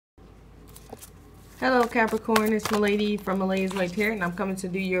Hello Capricorn, it's Maladys from Maladys right here, and I'm coming to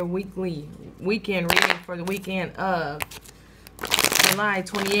do your weekend reading for the weekend of July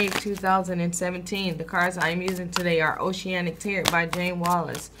 28, 2017. The cards I'm using today are Oceanic Tarot by Jane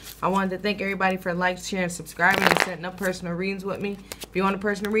Wallace. I wanted to thank everybody for liking, sharing, subscribing, and setting up personal readings with me. If you want a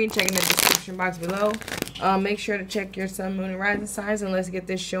personal reading, check in the description box below. Make sure to check your sun, moon, and rising signs, and let's get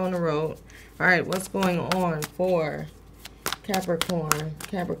this show on the road. Alright, what's going on for Capricorn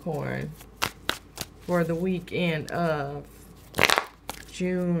for the weekend of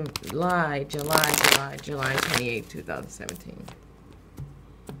July 28, 2017.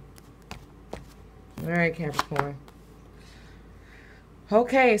 Alright, Capricorn.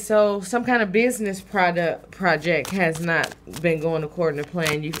 Okay, so some kind of business project has not been going according to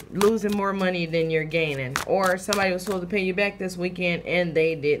plan. You're losing more money than you're gaining. Or somebody was supposed to pay you back this weekend and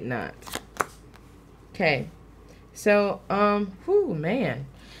they did not. Okay. So, whew, man.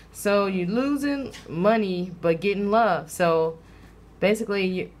 So you're losing money but getting love. So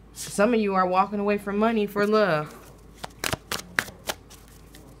basically, some of you are walking away from money for love.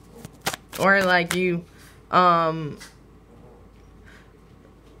 Or like you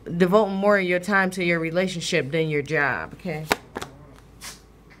devote more of your time to your relationship than your job, okay?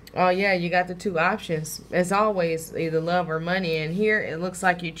 Oh yeah, you got the two options. As always, either love or money. And here it looks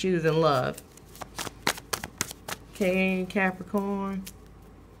like you're choosing love. Okay, Capricorn.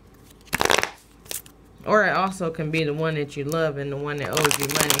 Or it also can be the one that you love and the one that owes you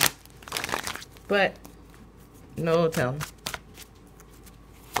money. But no telling.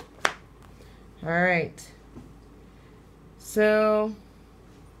 Alright. So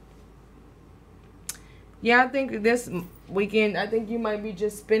yeah, I think this weekend, I think you might be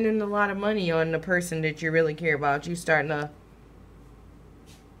just spending a lot of money on the person that you really care about. You starting to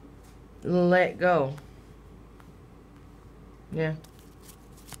let go. Yeah.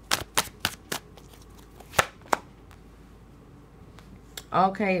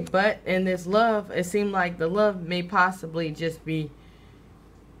 Okay, but in this love, it seemed like the love may possibly just be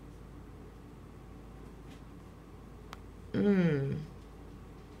I'm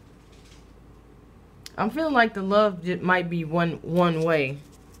feeling like the love might be one way.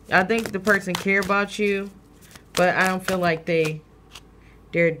 I think the person care about you, but I don't feel like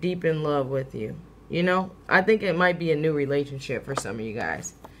they're deep in love with you. You know, I think it might be a new relationship for some of you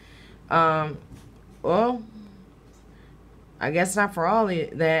guys. Well, I guess not for all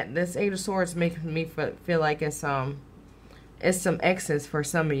of that. This Eight of Swords making me feel like it's some exes for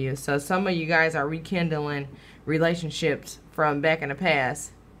some of you. So some of you guys are rekindling relationships from back in the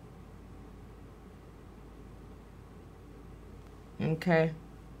past. Okay.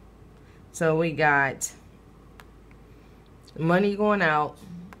 So we got money going out.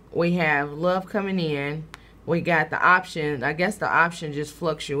 We have love coming in. We got the option. I guess the option just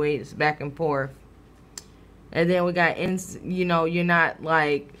fluctuates back and forth. And then we got, you know, you're not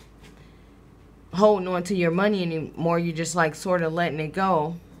like holding on to your money anymore. You're just like sort of letting it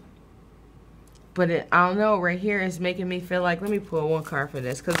go. But I don't know, right here it's making me feel like, let me pull one card for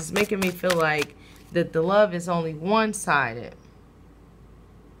this, because it's making me feel like that the love is only one-sided.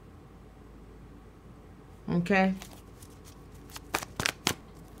 Okay.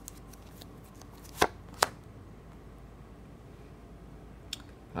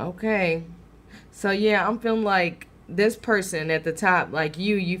 Okay. So yeah, I'm feeling like this person at the top, like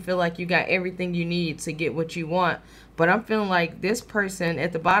you feel like you got everything you need to get what you want. But I'm feeling like this person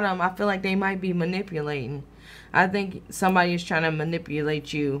at the bottom, I feel like they might be manipulating. I think somebody is trying to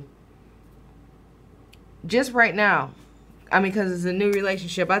manipulate you just right now. I mean, because it's a new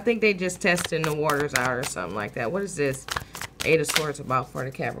relationship. I think they just testing the waters out or something like that. What is this Eight of Swords about for the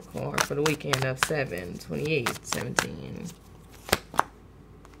Capricorn for the weekend of 7/28/17?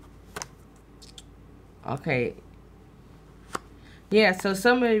 Okay. Yeah, so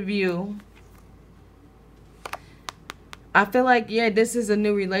some of you, I feel like, yeah, this is a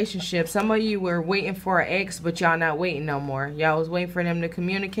new relationship. Some of you were waiting for an ex, but y'all not waiting no more. Y'all was waiting for them to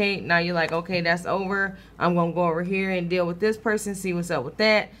communicate. Now you're like, okay, that's over. I'm going to go over here and deal with this person, see what's up with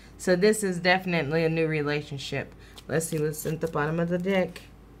that. So this is definitely a new relationship. Let's see what's at the bottom of the deck.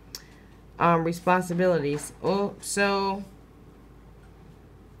 Responsibilities. Oh, so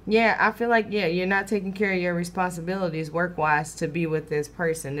yeah, I feel like, yeah, you're not taking care of your responsibilities work-wise to be with this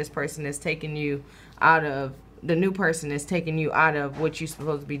person. This person is taking you out of, the new person is taking you out of what you're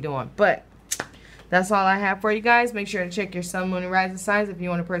supposed to be doing. But that's all I have for you guys. Make sure to check your sun, moon, and rising signs if you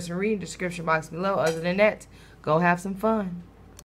want a personal reading. Description box below. Other than that, go have some fun.